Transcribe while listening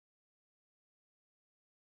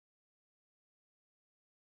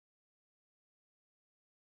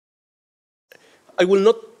I will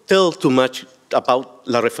not tell too much about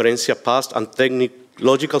La Referencia past and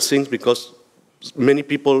logical things because many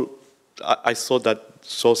people, I thought that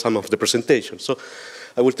saw some of the presentation. So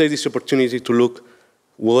I will take this opportunity to look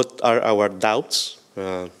what are our doubts,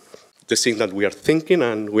 the things that we are thinking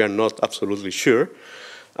and we are not absolutely sure.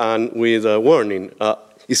 And with a warning,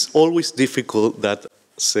 it's always difficult that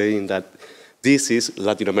saying that this is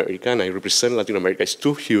Latin America and I represent Latin America. It's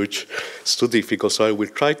too huge, it's too difficult. So I will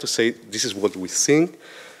try to say this is what we think,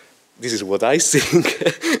 this is what I think,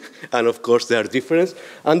 and of course there are differences.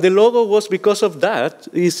 And the logo was because of that,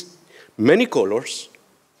 is many colors,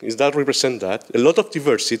 is that represent that, a lot of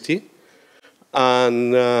diversity,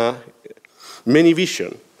 and many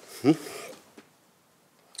vision.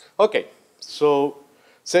 Okay, so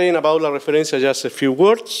saying about La Referencia just a few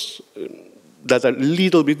words that are a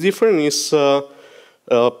little bit different is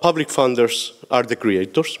public funders are the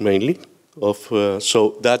creators mainly of,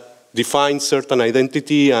 so that defines certain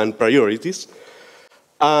identity and priorities.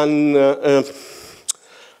 And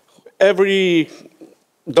every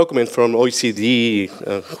document from OECD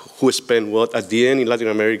who spend what, at the end in Latin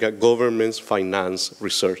America, governments finance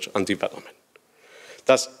research and development.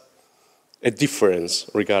 That's a difference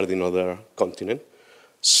regarding other continents.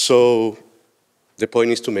 So the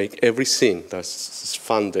point is to make everything that's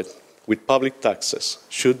funded with public taxes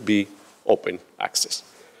should be open access.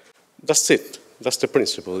 That's it. That's the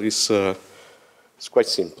principle. It's quite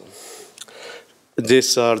simple.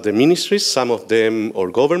 These are the ministries, some of them are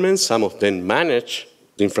governments, some of them manage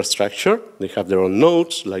the infrastructure. They have their own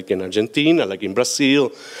nodes, like in Argentina, like in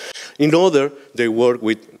Brazil. In other, they work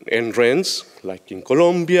with NRENs, like in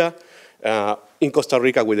Colombia, in Costa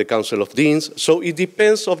Rica with the Council of Deans. So it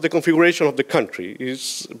depends on the configuration of the country.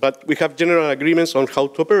 But we have general agreements on how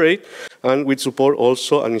to operate, and with support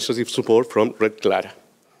also, administrative support from Red Clara.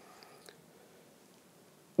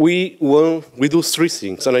 We do three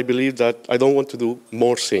things, and I believe that I don't want to do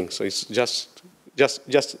more things. So it's just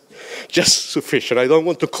sufficient. I don't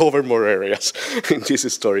want to cover more areas in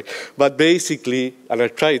this story. But basically, and I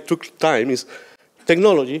tried, it took time, is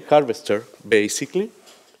technology, harvester, basically,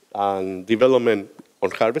 and development on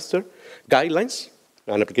harvester, guidelines,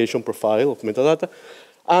 an application profile of metadata.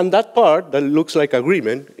 And that part that looks like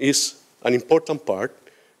agreement is an important part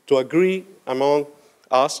to agree among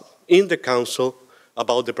us in the council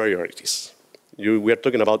about the priorities. We are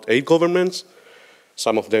talking about 8 governments,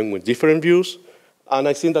 some of them with different views, and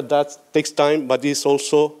I think that that takes time, but is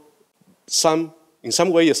also in some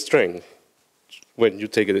way a strength when you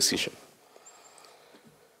take a decision.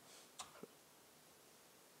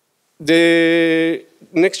 The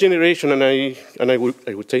next generation, and I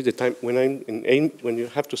will take the time when you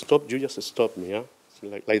have to stop, you just stop me, yeah,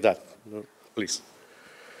 like that, please.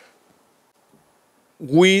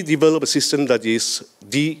 We develop a system that is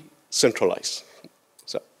decentralized.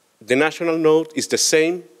 So the national node is the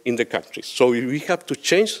same in the country. So if we have to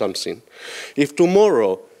change something, if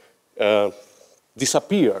tomorrow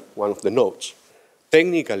disappear one of the nodes,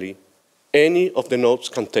 technically any of the nodes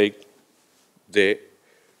can take the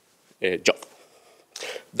job.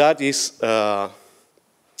 That is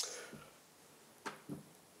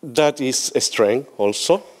a strength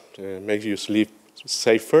also, makes you sleep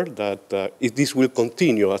safer, that this will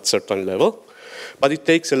continue at a certain level, but it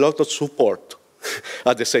takes a lot of support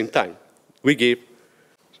at the same time. We give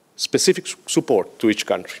specific support to each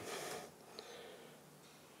country.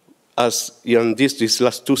 As in these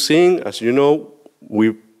last two things, as you know,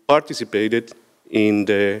 we participated in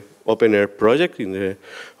the Open Air project, in the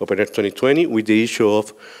Open Air 2020, with the issue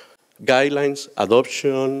of guidelines,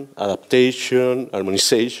 adoption, adaptation,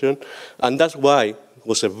 harmonization, and that's why it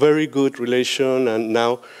was a very good relation, and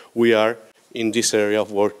now we are in this area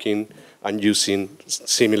of working and using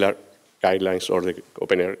similar guidelines or the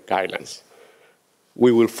Open Air guidelines.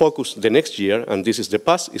 We will focus the next year, and this is the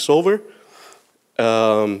past, it's over.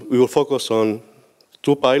 We will focus on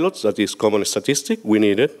 2 pilots, that is common statistic, we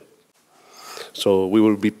need it. So we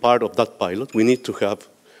will be part of that pilot. We need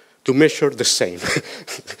to measure the same.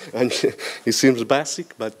 And it seems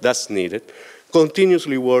basic, but that's needed.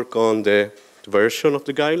 Continuously work on the version of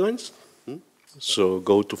the guidelines. So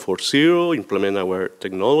go to 4.0, implement our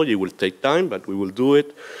technology. It will take time, but we will do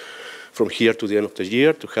it from here to the end of the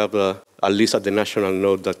year to have at least at the national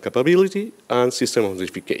node that capability and system of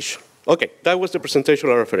notification. Okay, that was the presentation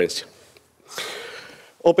of Referencia.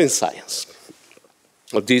 Open science.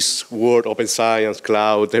 This word, open science,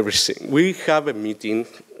 cloud, everything. We have a meeting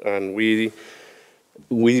and we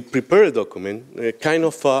prepare a document, kind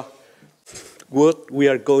of what we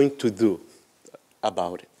are going to do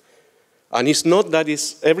about it. And it's not that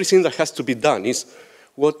it's everything that has to be done. It's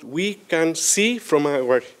what we can see from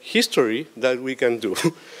our history that we can do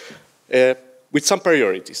with some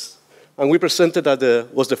priorities. And we presented at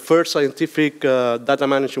was the first scientific data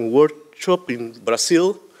management workshop in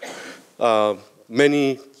Brazil.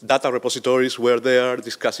 Many data repositories were there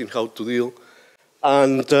discussing how to deal.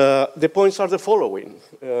 And the points are the following.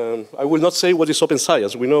 I will not say what is open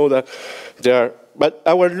science. We know that there are, but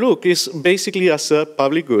our look is basically as a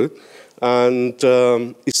public good, and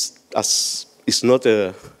it's not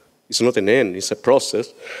an end, it's a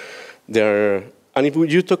process. And if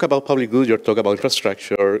you talk about public good, you're talking about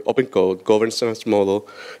infrastructure, open code, governance model,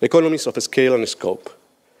 economies of scale and scope.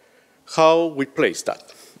 How we place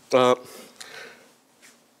that?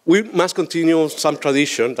 We must continue some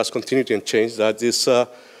tradition, that's continuity and change, that is a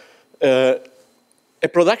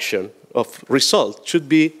production of results should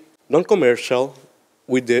be non-commercial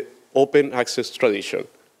with the open access tradition.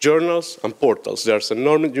 Journals and portals. There's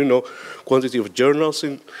enormous, quantity of journals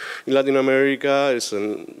in Latin America. It's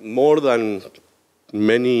more than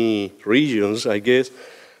many regions, I guess.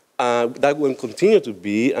 That will continue to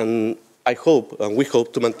be, and I hope, and we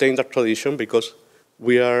hope to maintain that tradition because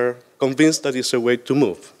we are convinced that it's a way to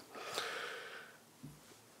move.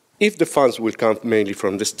 If the funds will come mainly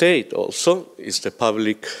from the state also, it's the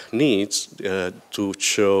public needs to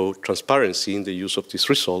show transparency in the use of this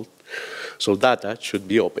result. So data should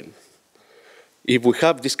be open. If we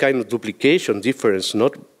have this kind of duplication difference,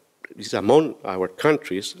 not among our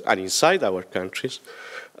countries and inside our countries,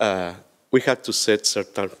 we have to set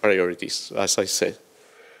certain priorities, as I said.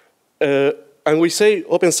 And we say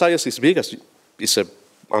open science is big, as it's an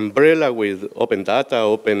umbrella with open data,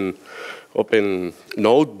 open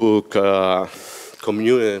notebook,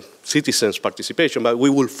 citizens' participation, but we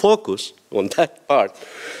will focus on that part,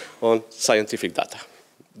 on scientific data.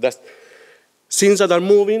 Things that are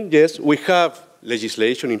moving, yes, we have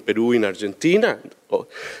legislation in Peru, in Argentina,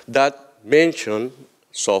 that mention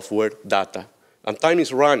software data. And time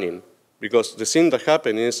is running, because the thing that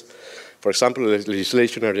happened is, for example, the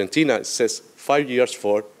legislation in Argentina says 5 years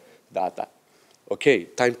for data. Okay,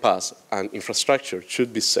 time passed, and infrastructure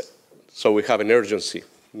should be set. So we have an urgency.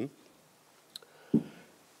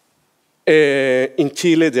 In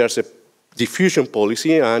Chile, there's a diffusion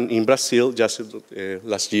policy, and in Brazil, just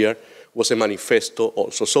last year, was a manifesto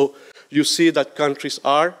also. So you see that countries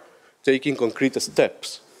are taking concrete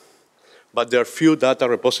steps, but there are few data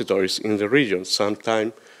repositories in the region.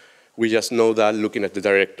 Sometimes we just know that looking at the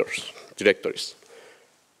directories.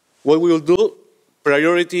 What we will do,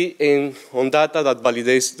 priority on data that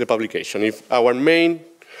validates the publication. If our main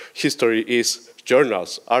history is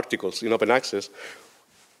journals, articles in open access,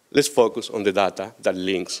 let's focus on the data that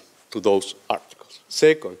links to those articles.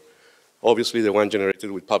 Second, obviously the one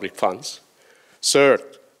generated with public funds. Third,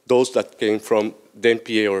 those that came from the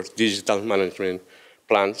NPA or digital management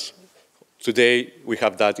plans. Today, we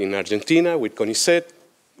have that in Argentina with CONICET.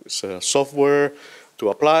 It's a software to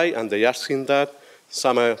apply, and they are asking that.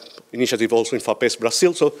 Some initiative also in FAPES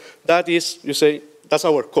Brazil. So that is, you say, that's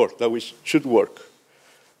our core, that we should work.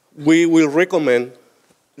 We will recommend,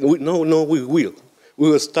 we will. We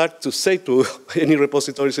will start to say to any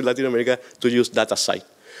repositories in Latin America to use DataCite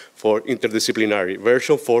for interdisciplinary,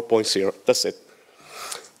 version 4.0, that's it.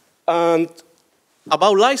 And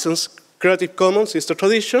about license, Creative Commons is the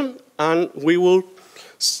tradition, and we will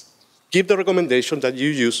give the recommendation that you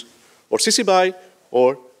use or CC BY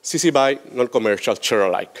or CC BY non-commercial share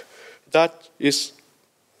alike. That is,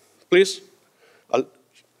 please, a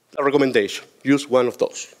recommendation. Use one of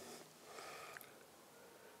those.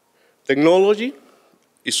 Technology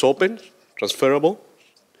is open, transferable,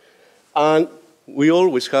 and we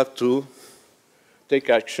always have to take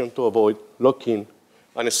action to avoid lock-in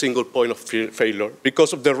and a single point of failure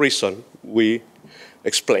because of the reason we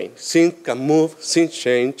explained. Things can move, things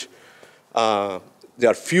change. There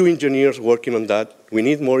are few engineers working on that. We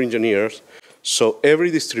need more engineers. So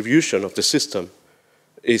every distribution of the system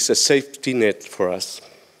is a safety net for us.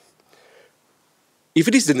 If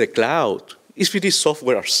it is in the cloud, if it is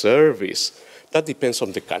software or service, that depends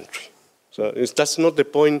on the country. So that's not the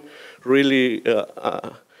point, really.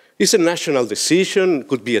 It's a national decision. It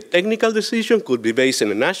could be a technical decision, could be based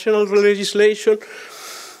on a national legislation.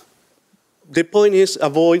 The point is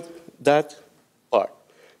avoid that part.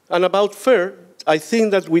 And about fair, I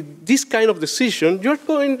think that with this kind of decision, you're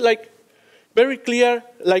going like very clear,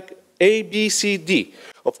 like A, B, C, D.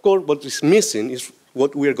 Of course, what is missing is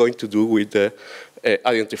what we are going to do with the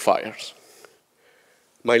identifiers.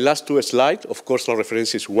 My last two slides, of course, our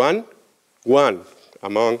reference is one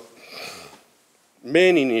among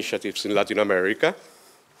many initiatives in Latin America.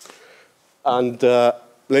 And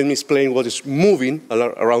let me explain what is moving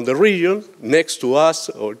around the region, next to us,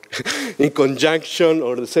 or in conjunction,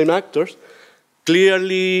 or the same actors.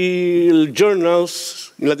 Clearly,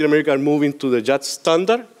 journals in Latin America are moving to the JAT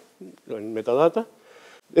standard in metadata.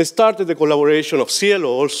 They started the collaboration of Cielo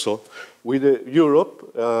also with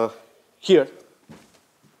Europe here,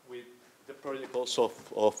 with the project also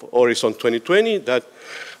of Horizon 2020, that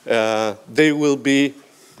they will be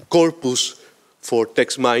corpus for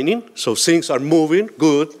text mining, so things are moving,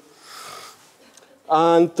 good.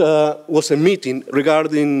 And was a meeting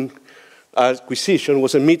regarding acquisition,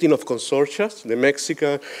 was a meeting of consortia, the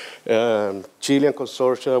Mexican, Chilean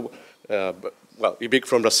consortia, well, big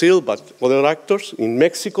from Brazil, but other actors in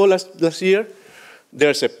Mexico last year.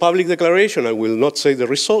 There's a public declaration, I will not say the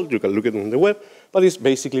result, you can look at it on the web, but it's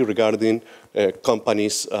basically regarding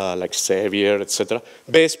companies like Xavier, etc.,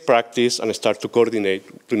 best practice, and start to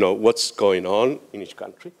coordinate to know what's going on in each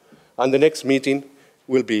country. And the next meeting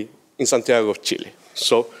will be in Santiago, Chile.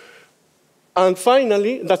 So, and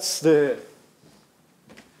finally, that's where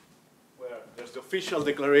there's the official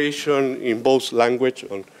declaration in both language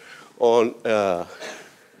on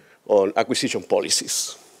acquisition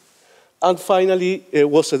policies. And finally, it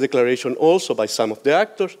was a declaration also by some of the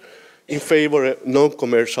actors in favor of a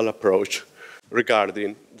non-commercial approach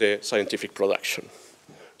regarding the scientific production.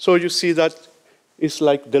 So you see that it's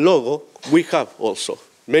like the logo, we have also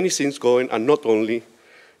many things going, and not only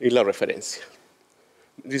in La Referencia.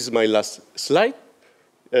 This is my last slide.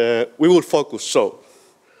 We will focus, so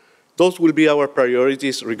those will be our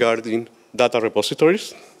priorities regarding data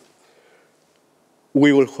repositories.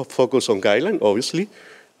 We will focus on guideline, obviously,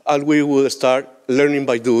 and we will start learning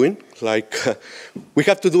by doing. Like, we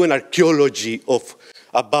have to do an archaeology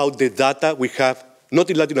about the data we have, not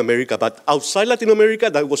in Latin America, but outside Latin America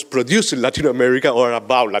that was produced in Latin America or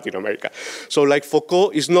about Latin America. So like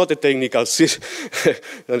Foucault is not a technical,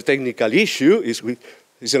 a technical issue,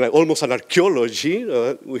 it's almost an archaeology.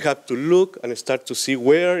 We have to look and start to see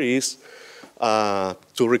where is,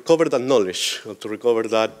 to recover that knowledge, or to recover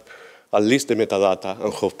that, at least the metadata,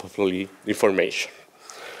 and hopefully information.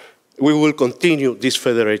 We will continue this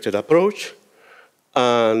federated approach,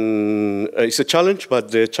 and it's a challenge, but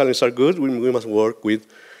the challenges are good. We must work with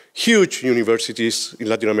huge universities in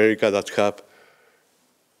Latin America that have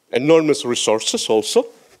enormous resources also,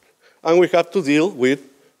 and we have to deal with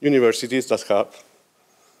universities that have,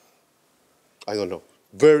 I don't know,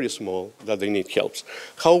 very small, that they need help.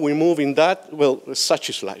 How we move in that? Well, such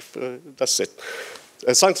is life. That's it.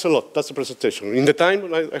 Thanks a lot. That's the presentation. In the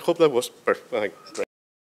time, I hope that was perfect.